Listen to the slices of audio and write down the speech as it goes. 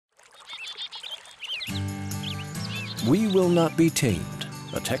We Will Not Be Tamed,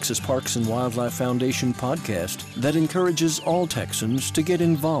 a Texas Parks and Wildlife Foundation podcast that encourages all Texans to get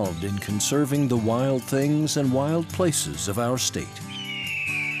involved in conserving the wild things and wild places of our state.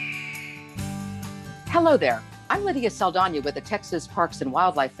 Hello there. I'm Lydia Saldana with the Texas Parks and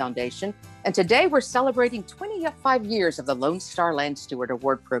Wildlife Foundation, and today we're celebrating 25 years of the Lone Star Land Steward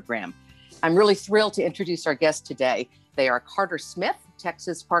Award Program. I'm really thrilled to introduce our guests today. They are Carter Smith,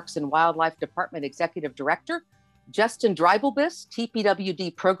 Texas Parks and Wildlife Department Executive Director, Justin Dreibelbis,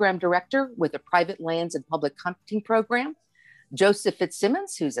 TPWD Program Director with the Private Lands and Public Hunting Program, Joseph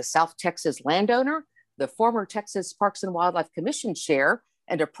Fitzsimmons, who's a South Texas landowner, the former Texas Parks and Wildlife Commission Chair,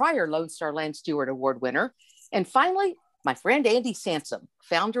 and a prior Lone Star Land Steward Award winner. And finally, my friend Andy Sansom,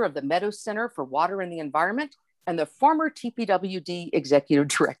 founder of the Meadow Center for Water and the Environment and the former TPWD Executive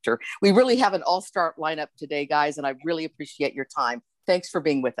Director. We really have an all-star lineup today, guys, and I really appreciate your time. Thanks for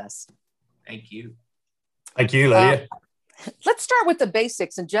being with us. Thank you. Thank you, Lydia. Let's start with the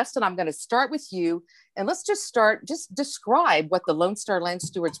basics. And Justin, I'm going to start with you. And let's just describe what the Lone Star Land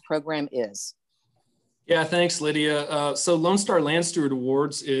Stewards Program is. Yeah, thanks, Lydia. So Lone Star Land Steward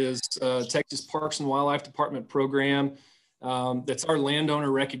Awards is Texas Parks and Wildlife Department program. That's our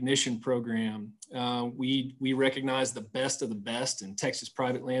landowner recognition program. We recognize the best of the best in Texas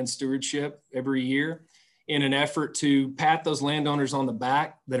private land stewardship every year in an effort to pat those landowners on the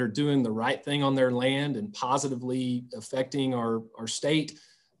back that are doing the right thing on their land and positively affecting our state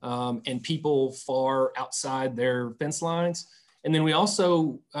and people far outside their fence lines. And then we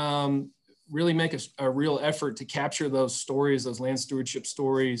also really make a real effort to capture those stories, those land stewardship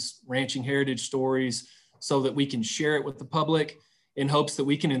stories, ranching heritage stories, so that we can share it with the public in hopes that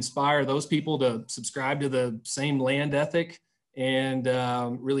we can inspire those people to subscribe to the same land ethic and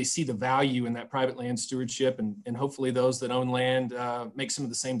really see the value in that private land stewardship, and hopefully those that own land make some of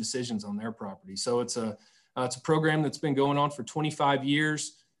the same decisions on their property. So it's a program that's been going on for 25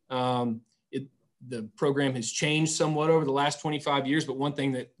 years. The program has changed somewhat over the last 25 years, but one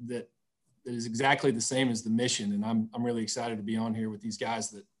thing that is exactly the same as the mission, and I'm really excited to be on here with these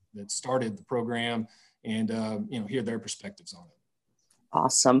guys that started the program and hear their perspectives on it.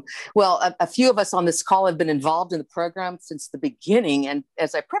 Awesome. Well, a few of us on this call have been involved in the program since the beginning. And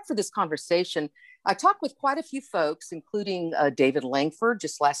as I prep for this conversation, I talked with quite a few folks, including David Langford.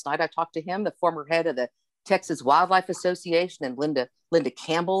 Just last night, I talked to him, the former head of the Texas Wildlife Association, and Linda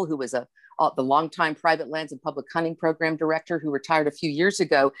Campbell, who was the longtime Private Lands and Public Hunting Program Director who retired a few years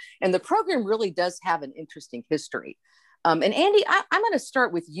ago. And the program really does have an interesting history. And Andy, I'm going to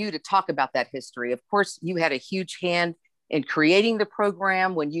start with you to talk about that history. Of course, you had a huge hand in creating the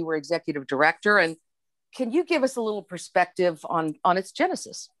program when you were executive director. And can you give us a little perspective on its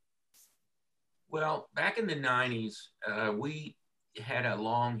genesis? Well, back in the 90s, we had a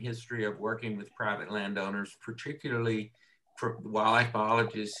long history of working with private landowners, particularly for wildlife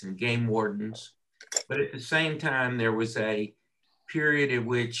biologists and game wardens. But at the same time, there was a period in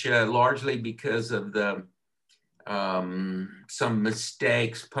which, largely because of the some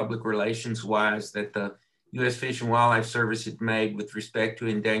mistakes public relations wise that the U.S. Fish and Wildlife Service had made with respect to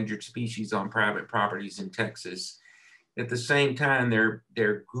endangered species on private properties in Texas. At the same time,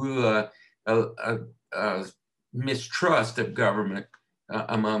 there grew a mistrust of government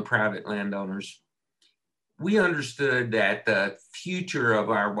among private landowners. We understood that the future of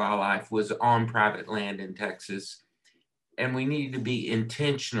our wildlife was on private land in Texas, and we needed to be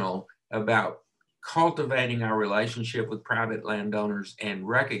intentional about cultivating our relationship with private landowners and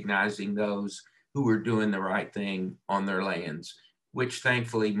recognizing those who were doing the right thing on their lands, which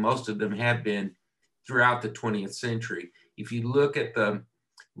thankfully most of them have been throughout the 20th century. If you look at the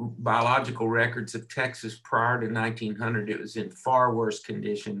biological records of Texas prior to 1900, it was in far worse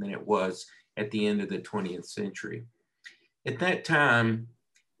condition than it was at the end of the 20th century. At that time,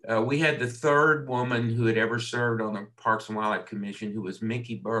 we had the third woman who had ever served on the Parks and Wildlife Commission, who was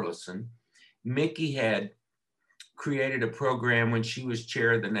Mickey Burleson. Mickey had created a program when she was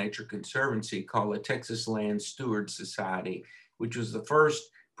chair of the Nature Conservancy called the Texas Land Steward Society, which was the first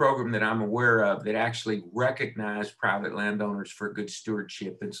program that I'm aware of that actually recognized private landowners for good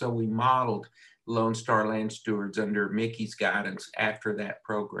stewardship. And so we modeled Lone Star Land Stewards under Mickey's guidance after that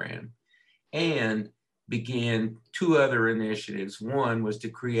program, and began two other initiatives. One was to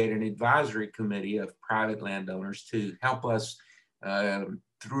create an advisory committee of private landowners to help us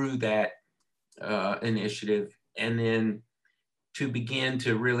through that initiative, and then to begin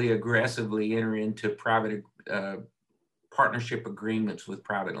to really aggressively enter into private partnership agreements with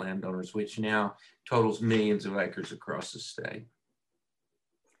private landowners, which now totals millions of acres across the state.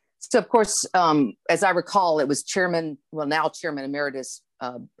 So of course, as I recall, it was now Chairman Emeritus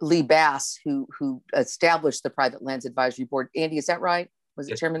Lee Bass, who established the Private Lands Advisory Board. Andy, is that right? Was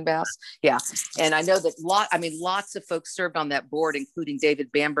it Chairman Bass? Yeah. And I know that lots of folks served on that board, including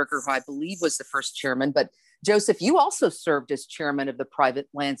David Bamberger, who I believe was the first chairman. But Joseph, you also served as chairman of the Private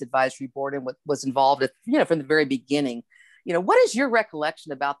Lands Advisory Board and was involved from the very beginning. What is your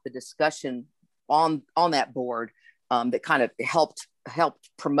recollection about the discussion on that board that kind of helped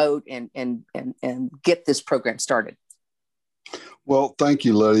promote and get this program started? Well, thank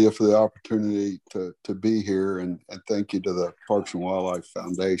you, Lydia, for the opportunity to be here, and thank you to the Parks and Wildlife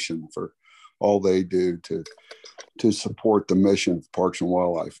Foundation for all they do to support the mission of Parks and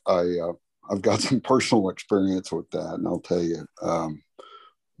Wildlife. I've got some personal experience with that, and I'll tell you,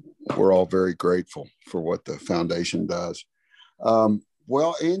 we're all very grateful for what the foundation does.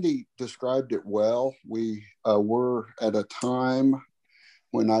 Well, Andy described it well. We were at a time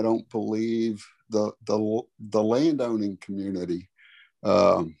when I don't believe the landowning community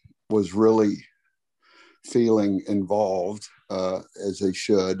was really feeling involved as they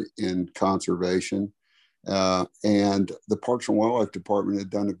should in conservation. And the Parks and Wildlife Department had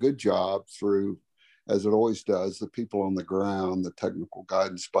done a good job through, as it always does, the people on the ground, the technical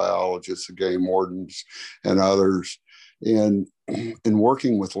guidance biologists, the game wardens, and others in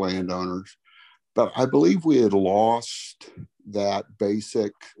working with landowners. But I believe we had lost that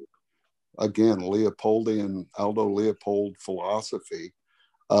basic, again, Leopoldian, Aldo Leopold philosophy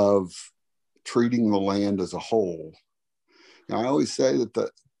of treating the land as a whole. Now, I always say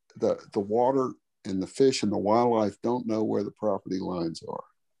that the water and the fish and the wildlife don't know where the property lines are.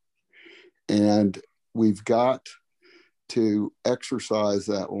 And we've got to exercise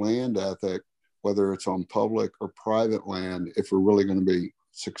that land ethic, whether it's on public or private land, if we're really going to be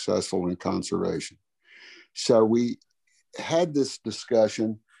successful in conservation. So we had this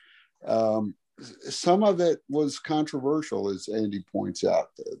discussion. Some of it was controversial, as Andy points out.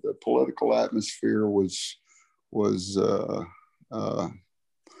 The political atmosphere was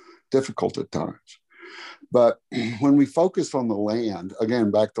difficult at times. But when we focused on the land,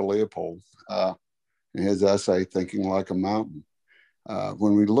 again, back to Leopold, in his essay, Thinking Like a Mountain,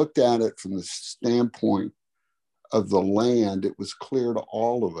 when we looked at it from the standpoint of the land, it was clear to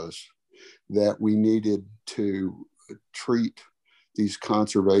all of us that we needed to treat these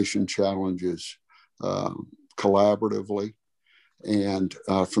conservation challenges collaboratively and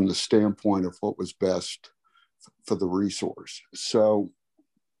from the standpoint of what was best for the resource. So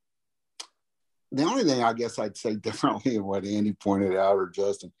the only thing I guess I'd say differently than what Andy pointed out, or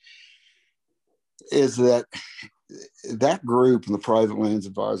Justin, is that group in the Private Lands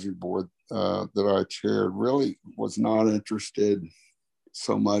Advisory Board that I chaired really was not interested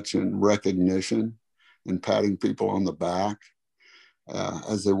so much in recognition and patting people on the back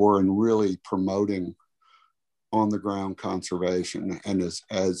as they were in really promoting on the ground conservation. And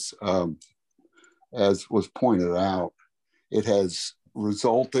as was pointed out, it has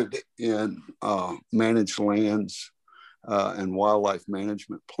resulted in managed lands and wildlife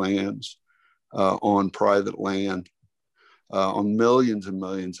management plans on private land, on millions and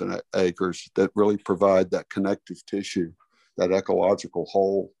millions of acres that really provide that connective tissue, that ecological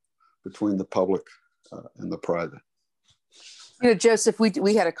whole between the public and the private. Joseph,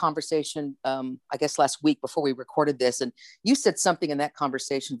 we had a conversation, I guess last week before we recorded this, and you said something in that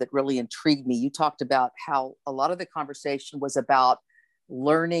conversation that really intrigued me. You talked about how a lot of the conversation was about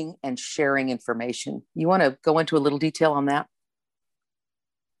learning and sharing information. You want to go into a little detail on that?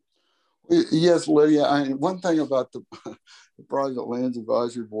 Yes, Lydia. One thing about the Private Lands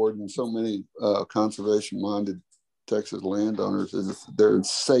Advisory Board and so many conservation-minded Texas landowners is they're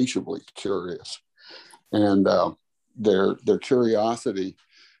insatiably curious, and their curiosity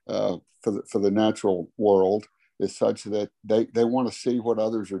for the natural world is such that they want to see what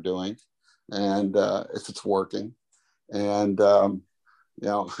others are doing, and if it's working. And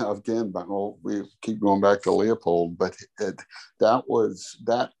again, we keep going back to Leopold, but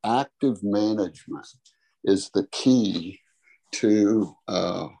that active management is the key to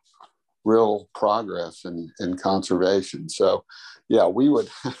real progress in conservation. So, yeah, we would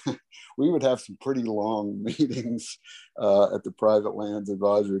have some pretty long meetings at the Private Lands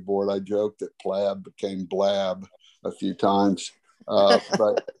Advisory Board. I joked that PLAB became blab a few times,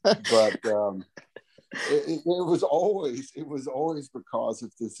 but it was always because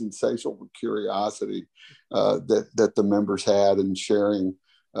of this insatiable curiosity that the members had in sharing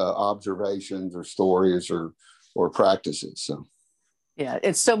observations or stories or practices. So. Yeah,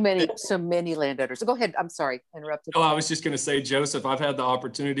 it's so many landowners. So go ahead. I'm sorry, I interrupted. Oh, I was just going to say, Joseph, I've had the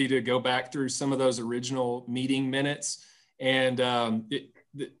opportunity to go back through some of those original meeting minutes, and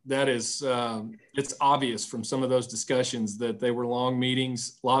that is, it's obvious from some of those discussions that they were long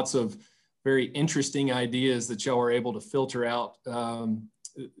meetings, lots of very interesting ideas that y'all were able to filter out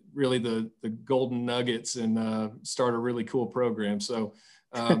really the golden nuggets and start a really cool program. So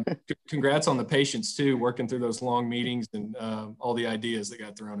congrats on the patience too, working through those long meetings and all the ideas that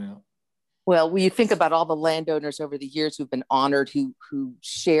got thrown out. Well, when you think about all the landowners over the years who've been honored, who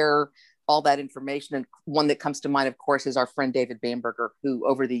share all that information, and one that comes to mind, of course, is our friend David Bamberger, who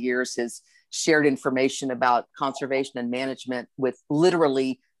over the years has shared information about conservation and management with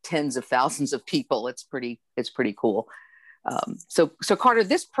literally tens of thousands of people. It's pretty cool. So Carter,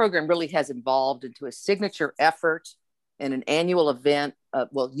 this program really has evolved into a signature effort and an annual event.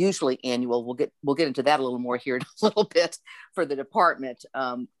 Well, usually annual. We'll get into that a little more here in a little bit for the department.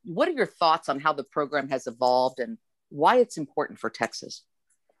 What are your thoughts on how the program has evolved and why it's important for Texas?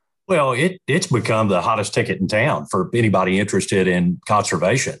 Well, it's become the hottest ticket in town for anybody interested in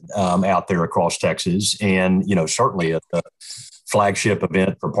conservation out there across Texas, and certainly at the flagship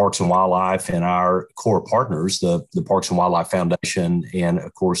event for Parks and Wildlife and our core partners, the Parks and Wildlife Foundation and,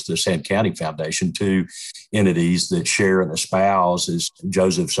 of course, the Sand County Foundation, two entities that share and espouse, as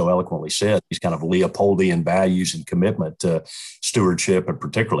Joseph so eloquently said, these kind of Leopoldian values and commitment to stewardship, and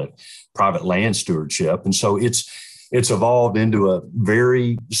particularly private land stewardship. And so it's evolved into a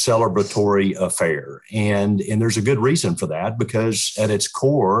very celebratory affair. And there's a good reason for that, because at its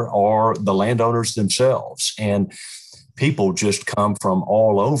core are the landowners themselves. And people just come from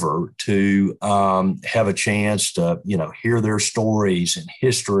all over to have a chance to, hear their stories and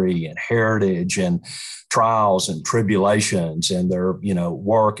history and heritage and trials and tribulations and their,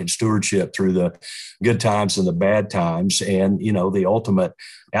 work and stewardship through the good times and the bad times, and, the ultimate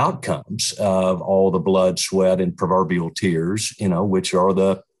outcomes of all the blood, sweat, and proverbial tears, which are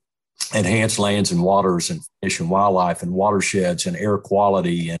the enhanced lands and waters and fish and wildlife and watersheds and air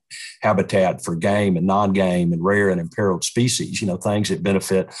quality and habitat for game and non-game and rare and imperiled species, things that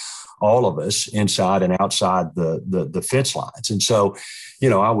benefit all of us inside and outside the fence lines. And so,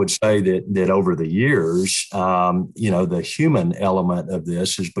 I would say that over the years, the human element of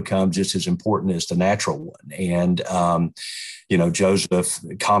this has become just as important as the natural one. And, Joseph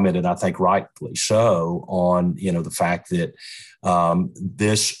commented, I think rightfully so, on, the fact that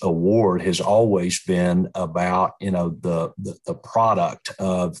this award has always been about, the product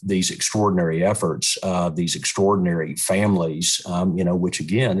of these extraordinary efforts, these extraordinary families, which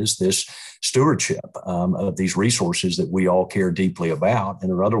again is this stewardship of these resources that we all care deeply about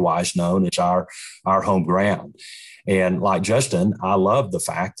and are otherwise known as our home ground. And like Justin, I love the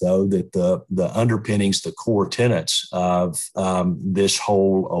fact, though, that the underpinnings, the core tenets of this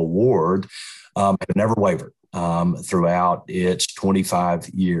whole award have never wavered throughout its 25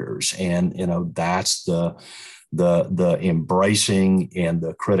 years. And, that's the embracing and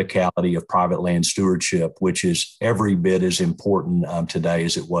the criticality of private land stewardship, which is every bit as important today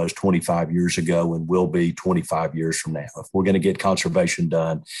as it was 25 years ago and will be 25 years from now. If we're going to get conservation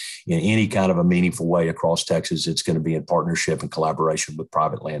done in any kind of a meaningful way across Texas, it's going to be in partnership and collaboration with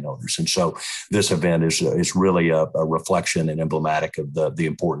private landowners. And so this event is really a reflection and emblematic of the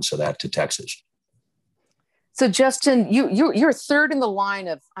importance of that to Texas. So Justin, you're third in the line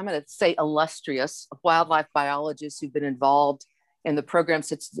of, I'm going to say, illustrious wildlife biologists who've been involved in the program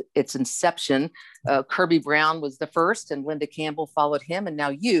since its inception. Kirby Brown was the first, and Linda Campbell followed him, and now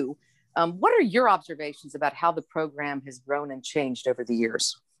you. What are your observations about how the program has grown and changed over the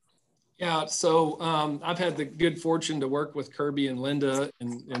years? Yeah, so I've had the good fortune to work with Kirby and Linda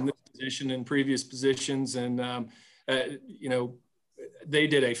in this position and previous positions, and they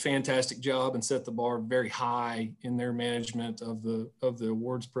did a fantastic job and set the bar very high in their management of the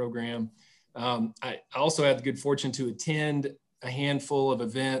awards program. I also had the good fortune to attend a handful of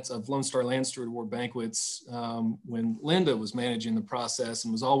events of Lone Star Land Steward Award banquets when Linda was managing the process,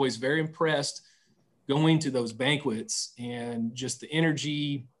 and was always very impressed going to those banquets and just the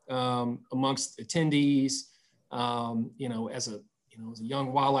energy amongst attendees. As a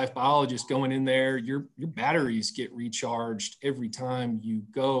young wildlife biologist going in there, your batteries get recharged every time you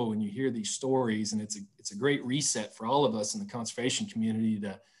go and you hear these stories, and it's a great reset for all of us in the conservation community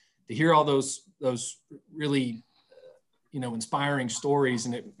to hear all those really inspiring stories,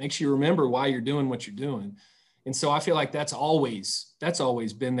 and it makes you remember why you're doing what you're doing. And so I feel like that's always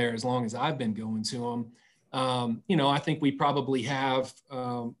been there as long as I've been going to them. I think we probably have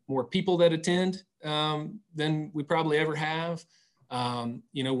more people that attend than we probably ever have.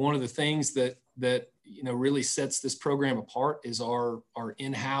 One of the things that really sets this program apart is our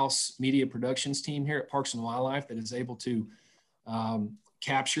in-house media productions team here at Parks and Wildlife that is able to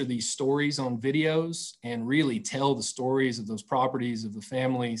capture these stories on videos and really tell the stories of those properties, of the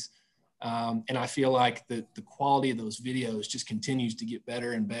families. And I feel like the quality of those videos just continues to get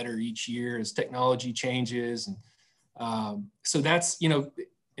better and better each year as technology changes. And so that's, you know,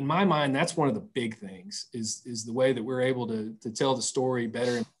 in my mind, that's one of the big things is the way that we're able to tell the story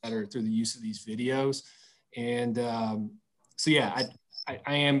better and better through the use of these videos. And so, yeah,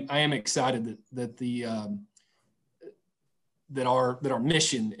 I am excited that our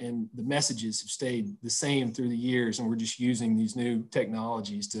mission and the messages have stayed the same through the years, and we're just using these new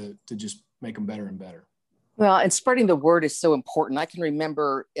technologies to just make them better and better. Well, and spreading the word is so important. I can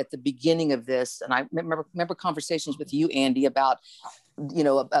remember at the beginning of this, and I remember conversations with you, Andy, about, you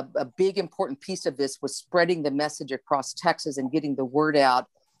know, a big important piece of this was spreading the message across Texas and getting the word out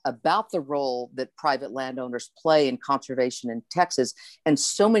about the role that private landowners play in conservation in Texas. And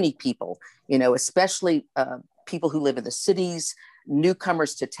so many people, you know, especially people who live in the cities,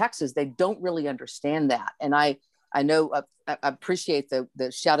 newcomers to Texas, they don't really understand that. And I know I appreciate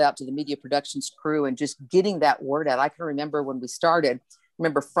the shout out to the media productions crew and just getting that word out. I can remember when we started,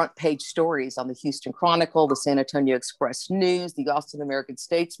 front page stories on the Houston Chronicle, the San Antonio Express News, the Austin American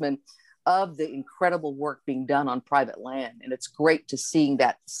Statesman, of the incredible work being done on private land. And it's great to see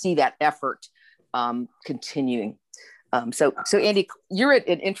that effort continuing. So Andy, you're at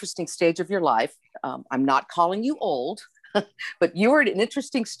an interesting stage of your life. I'm not calling you old, but you're at an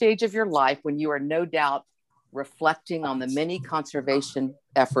interesting stage of your life when you are no doubt reflecting on the many conservation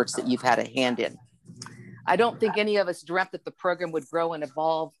efforts that you've had a hand in. I don't think any of us dreamt that the program would grow and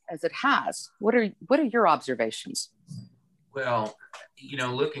evolve as it has. What are your observations? Well, you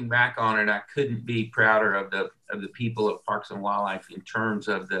know, looking back on it, I couldn't be prouder of the people of Parks and Wildlife in terms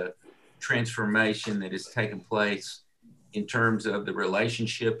of the transformation that has taken place, in terms of the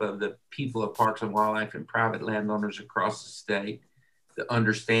relationship of the people of Parks and Wildlife and private landowners across the state, the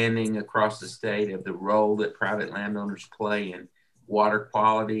understanding across the state of the role that private landowners play in water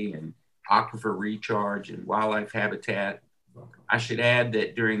quality and aquifer recharge and wildlife habitat. I should add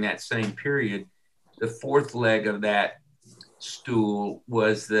that during that same period, the fourth leg of that stool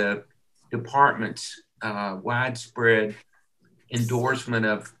was the department's widespread endorsement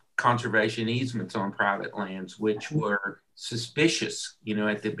of conservation easements on private lands, which were suspicious, you know,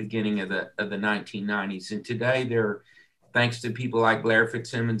 at the beginning of the 1990s. And today there, thanks to people like Blair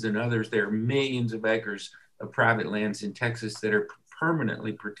Fitzsimmons and others, there are millions of acres of private lands in Texas that are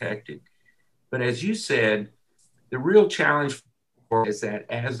permanently protected. But as you said, the real challenge is that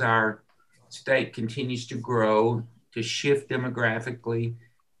as our state continues to grow, to shift demographically,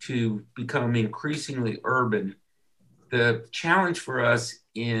 to become increasingly urban, the challenge for us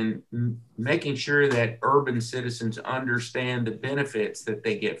in making sure that urban citizens understand the benefits that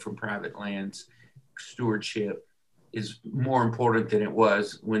they get from private lands stewardship is more important than it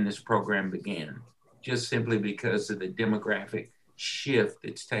was when this program began, just simply because of the demographic shift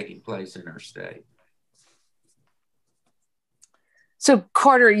that's taking place in our state. So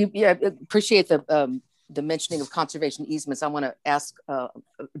Carter, you appreciate the mentioning of conservation easements. I want to ask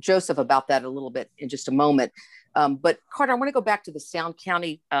Joseph about that a little bit in just a moment. But Carter, I want to go back to the Sound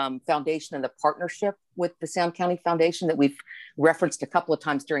County Foundation and the partnership with the Sound County Foundation that we've referenced a couple of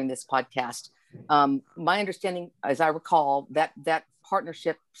times during this podcast. My understanding, as I recall, that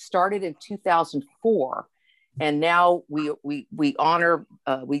partnership started in 2004, and now we honor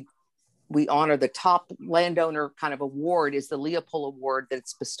the top landowner kind of award is the Leopold Award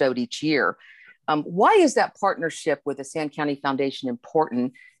that's bestowed each year. Why is that partnership with the Sound County Foundation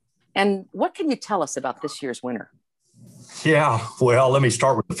important? And what can you tell us about this year's winner? Yeah, well, let me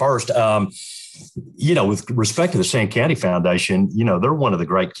start with the first. You know, with respect to the Sound County Foundation, you know, they're one of the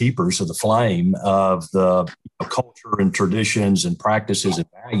great keepers of the flame of the culture and traditions and practices and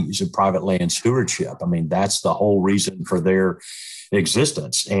values of private land stewardship. I mean, that's the whole reason for their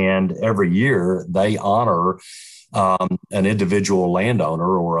existence. And every year they honor an individual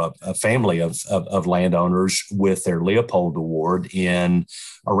landowner or a family of landowners with their Leopold Award in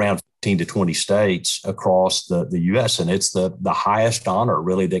around 15 to 20 states across the U.S. And it's the highest honor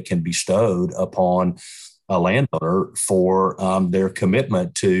really that can be bestowed upon a landowner for their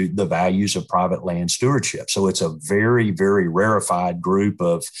commitment to the values of private land stewardship. So it's a very, very rarefied group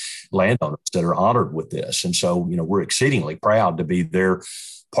of landowners that are honored with this. And so, you know, we're exceedingly proud to be their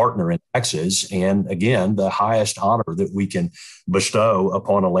partner in Texas. And again, the highest honor that we can bestow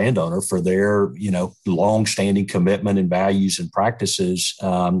upon a landowner for their, longstanding commitment and values and practices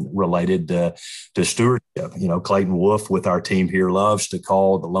related to stewardship. Clayton Wolf with our team here loves to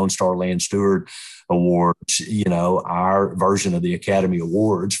call the Lone Star Land Steward Awards, our version of the Academy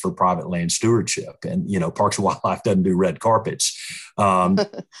Awards for private land stewardship. And, Parks and Wildlife doesn't do red carpets. Land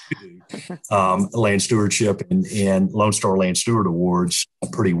stewardship and Lone Star Land Steward Awards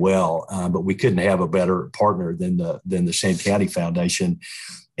pretty well, but we couldn't have a better partner than the Sand County Foundation.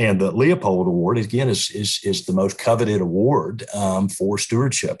 And the Leopold Award, again, is the most coveted award for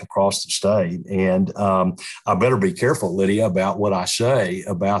stewardship across the state. And I better be careful, Lydia, about what I say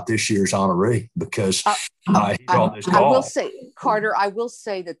about this year's honoree, because he's on this call. I will say, Carter,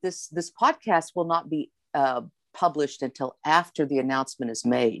 that this podcast will not be published until after the announcement is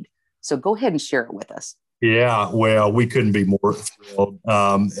made. So go ahead and share it with us. Yeah, well, we couldn't be more thrilled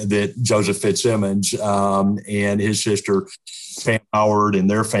that Joseph Fitzsimmons and his sister Pam Howard and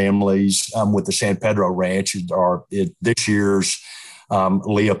their families with the San Pedro Ranch are this year's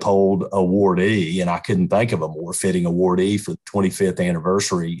Leopold awardee. And I couldn't think of a more fitting awardee for the 25th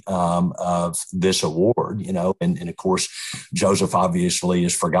anniversary of this award, and of course, Joseph obviously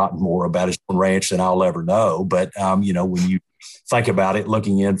has forgotten more about his own ranch than I'll ever know. But, when you think about it,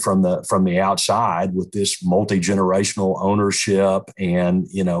 looking in from the outside with this multi-generational ownership and,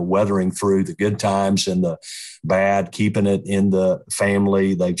 weathering through the good times and the bad, keeping it in the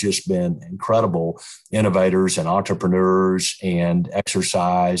family. They've just been incredible innovators and entrepreneurs and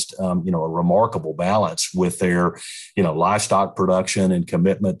exercised, a remarkable balance with their, livestock production and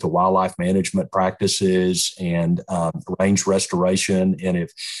commitment to wildlife management practices and range restoration, and have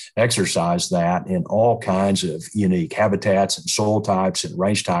exercised that in all kinds of unique habitats and soil types and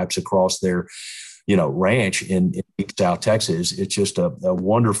range types across their, ranch in South Texas. It's just a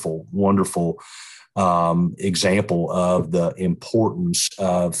wonderful, wonderful example of the importance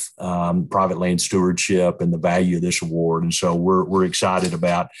of private land stewardship and the value of this award. And so we're excited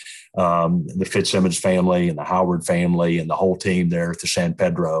about the Fitzsimmons family and the Howard family and the whole team there at the San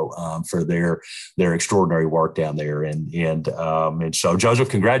Pedro for their extraordinary work down there. And so, Joseph,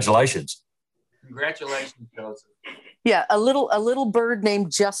 congratulations. Congratulations, Joseph. Yeah, a little bird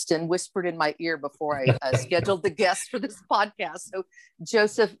named Justin whispered in my ear before I scheduled the guest for this podcast. So,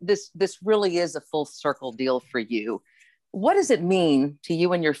 Joseph, this really is a full circle deal for you. What does it mean to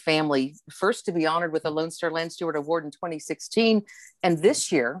you and your family, first to be honored with the Lone Star Land Steward Award in 2016, and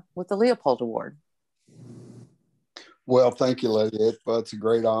this year with the Leopold Award? Well, thank you, Lydia. It's a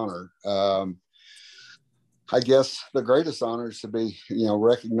great honor. I guess the greatest honor is to be,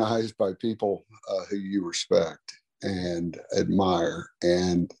 recognized by people who you respect and admire.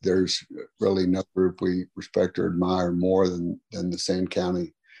 And there's really no group we respect or admire more than the Sand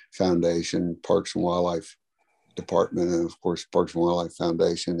County Foundation, Parks and Wildlife Department, and of course, Parks and Wildlife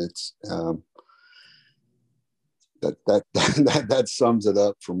Foundation. It's that sums it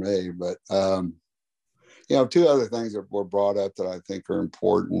up for me. But two other things that were brought up that I think are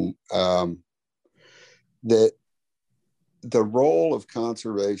important. That the role of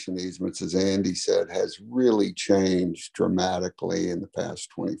conservation easements, as Andy said, has really changed dramatically in the past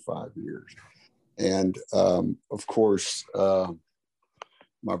 25 years. And of course,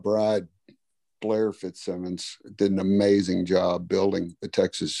 my bride, Blair Fitzsimmons, did an amazing job building the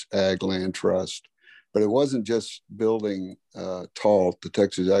Texas Ag Land Trust. But it wasn't just building TALT, the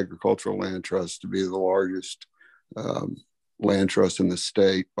Texas Agricultural Land Trust, to be the largest land trust in the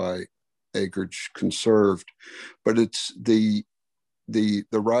state by acreage conserved, but it's the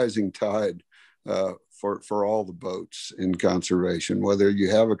rising tide for all the boats in conservation, whether you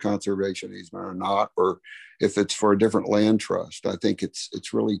have a conservation easement or not, or if it's for a different land trust. I think it's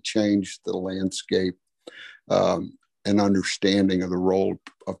really changed the landscape and understanding of the role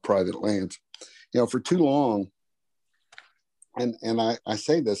of private lands. For too long, and I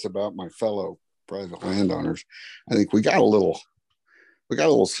say this about my fellow private landowners, I think we got a little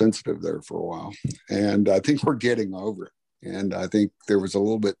sensitive there for a while, and I think we're getting over it. And I think there was a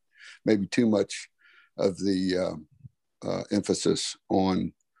little bit, maybe too much of the emphasis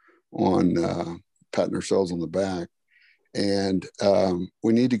on patting ourselves on the back. And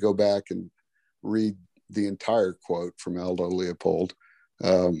we need to go back and read the entire quote from Aldo Leopold,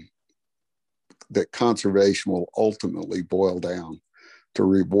 that conservation will ultimately boil down to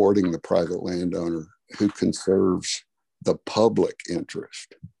rewarding the private landowner who conserves the public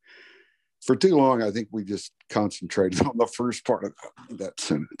interest. For too long, I think we just concentrated on the first part of that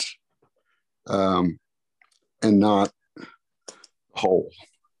sentence and not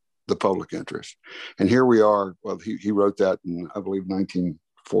the public interest. And here we are. Well, he wrote that in, I believe, 19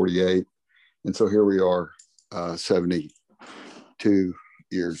 48. And so here we are 72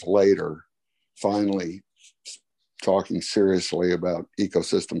 years later, finally talking seriously about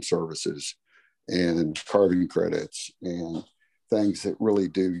ecosystem services and carbon credits and things that really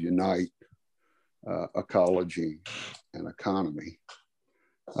do unite ecology and economy.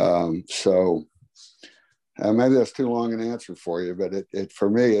 So maybe that's too long an answer for you, but it for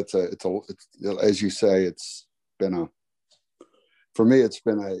me, it's as you say, it's been a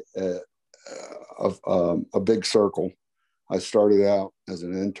big circle. I started out as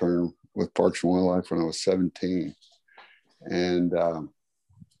an intern with Parks and Wildlife when I was 17, and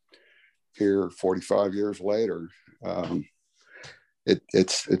here 45 years later,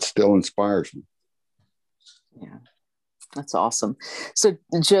 it still inspires me. Yeah, that's awesome. So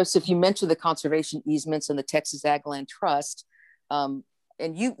Joseph, you mentioned the conservation easements and the Texas Ag Land Trust, and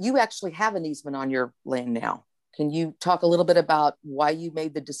you actually have an easement on your land now. Can you talk a little bit about why you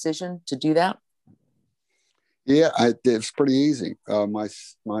made the decision to do that? Yeah, it's pretty easy. My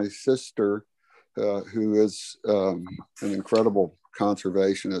sister, who is an incredible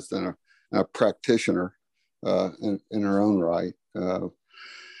conservationist and a practitioner in her own right,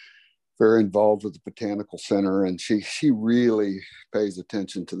 very involved with the Botanical Center, and she really pays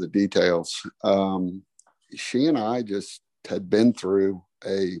attention to the details. She and I just had been through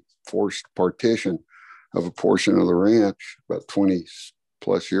a forced partition of a portion of the ranch about 20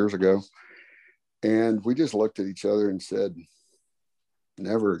 plus years ago. And we just looked at each other and said,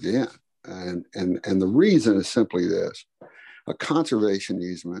 never again. And the reason is simply this: a conservation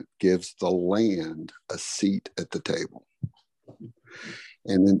easement gives the land a seat at the table.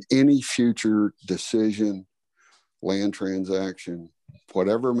 And in any future decision, land transaction,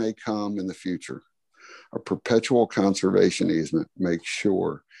 whatever may come in the future, a perpetual conservation easement makes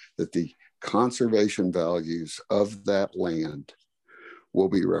sure that the conservation values of that land will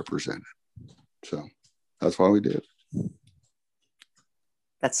be represented. So that's why we did.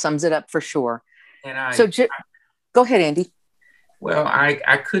 That sums it up for sure. And go ahead, Andy. Well,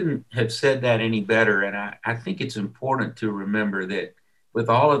 I couldn't have said that any better. And I think it's important to remember that with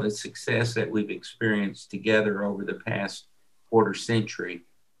all of the success that we've experienced together over the past quarter century,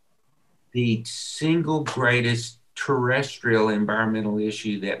 the single greatest terrestrial environmental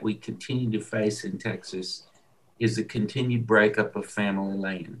issue that we continue to face in Texas is the continued breakup of family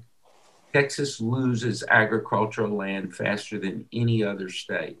land. Texas loses agricultural land faster than any other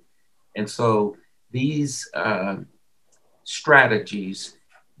state. And so these strategies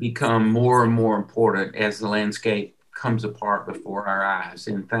become more and more important as the landscape comes apart before our eyes.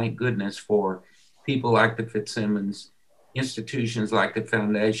 And thank goodness for people like the Fitzsimmons, institutions like the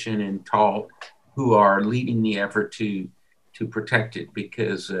Foundation and TALT, who are leading the effort to protect it.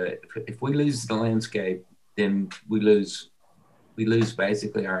 Because if we lose the landscape, then we lose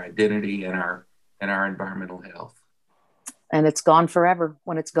basically our identity and our environmental health. And it's gone forever.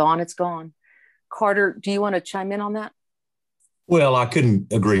 When it's gone, it's gone. Carter, do you want to chime in on that? Well, I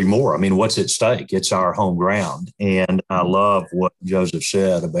couldn't agree more. I mean, what's at stake? It's our home ground. And I love what Joseph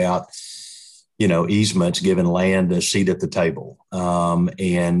said about, easements giving land a seat at the table.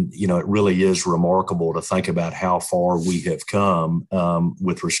 And, it really is remarkable to think about how far we have come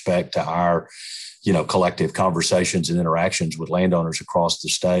with respect to our, collective conversations and interactions with landowners across the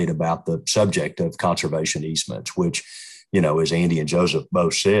state about the subject of conservation easements, which, as Andy and Joseph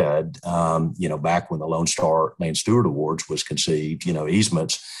both said, back when the Lone Star Land Steward Awards was conceived,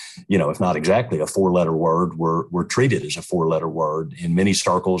 easements, if not exactly a four-letter word, were treated as a four-letter word in many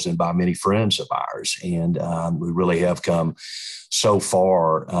circles and by many friends of ours. And we really have come so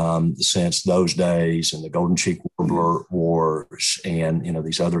far since those days and the Golden Cheek Warbler Wars and,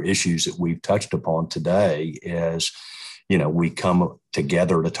 these other issues that we've touched upon today as we come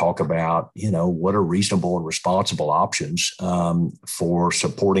together to talk about, what are reasonable and responsible options for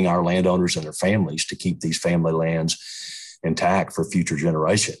supporting our landowners and their families to keep these family lands intact for future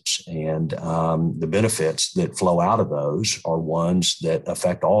generations. And the benefits that flow out of those are ones that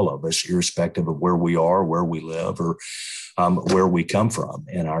affect all of us, irrespective of where we are, where we live, or where we come from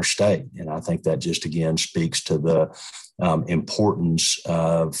in our state. And I think that just, again, speaks to the importance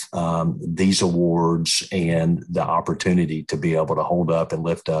of these awards and the opportunity to be able to hold up and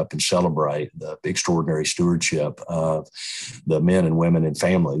lift up and celebrate the extraordinary stewardship of the men and women and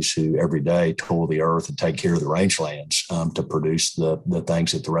families who every day toil the earth and take care of the rangelands to produce the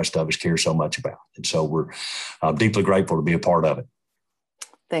things that the rest of us care so much about. And so we're deeply grateful to be a part of it.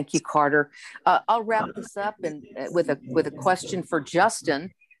 Thank you, Carter. I'll wrap this up with a question for Justin.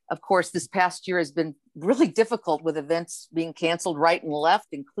 Of course, this past year has been really difficult with events being canceled right and left,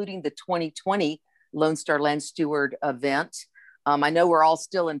 including the 2020 Lone Star Land Steward event. I know we're all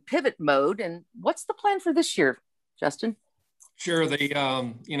still in pivot mode. And what's the plan for this year, Justin? Sure.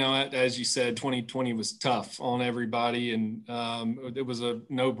 As you said, 2020 was tough on everybody, and it was a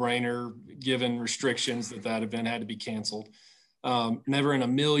no-brainer given restrictions that event had to be canceled. Never in a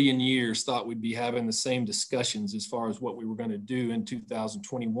million years thought we'd be having the same discussions as far as what we were going to do in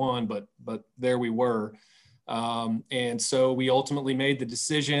 2021, but there we were. And so we ultimately made the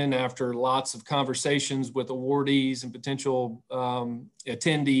decision after lots of conversations with awardees and potential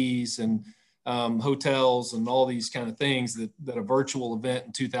attendees and hotels and all these kind of things that a virtual event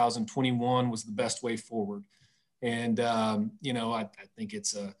in 2021 was the best way forward. And, I think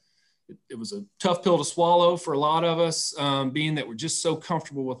it was a tough pill to swallow for a lot of us, being that we're just so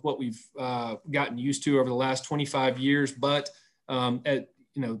comfortable with what we've gotten used to over the last 25 years. But,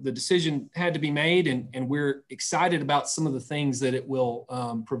 the decision had to be made, and we're excited about some of the things that it will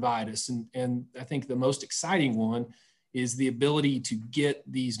provide us. And I think the most exciting one is the ability to get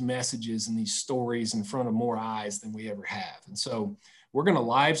these messages and these stories in front of more eyes than we ever have. And so we're going to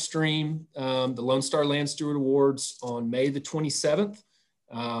live stream the Lone Star Land Steward Awards on May the 27th.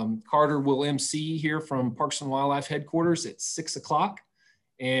 Carter will MC here from Parks and Wildlife headquarters at 6 o'clock.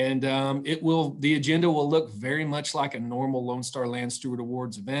 And the agenda will look very much like a normal Lone Star Land Steward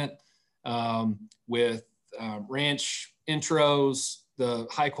Awards event, with ranch intros, the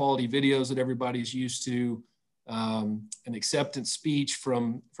high quality videos that everybody's used to, an acceptance speech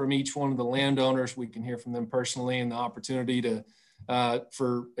from each one of the landowners. We can hear from them personally, and the opportunity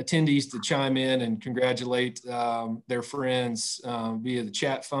for attendees to chime in and congratulate their friends via the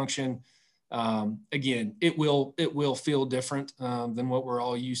chat function. Again, it will feel different than what we're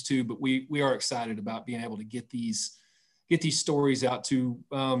all used to, but we are excited about being able to get these stories out to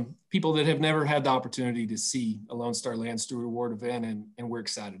people that have never had the opportunity to see a Lone Star Land Steward Award event, and we're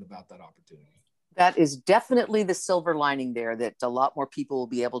excited about that opportunity. That is definitely the silver lining there, that a lot more people will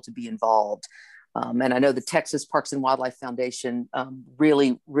be able to be involved. And I know the Texas Parks and Wildlife Foundation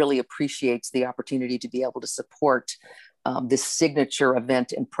really, really appreciates the opportunity to be able to support this signature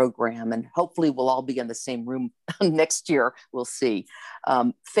event and program. And hopefully we'll all be in the same room next year. We'll see.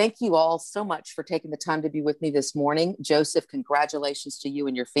 Thank you all so much for taking the time to be with me this morning. Joseph, congratulations to you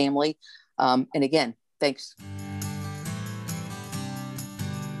and your family. And again, thanks.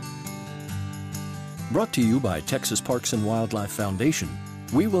 Brought to you by Texas Parks and Wildlife Foundation,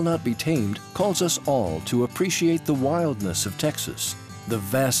 We Will Not Be Tamed calls us all to appreciate the wildness of Texas, the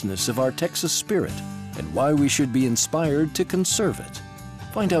vastness of our Texas spirit, and why we should be inspired to conserve it.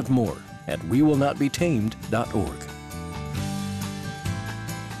 Find out more at wewillnotbetamed.org.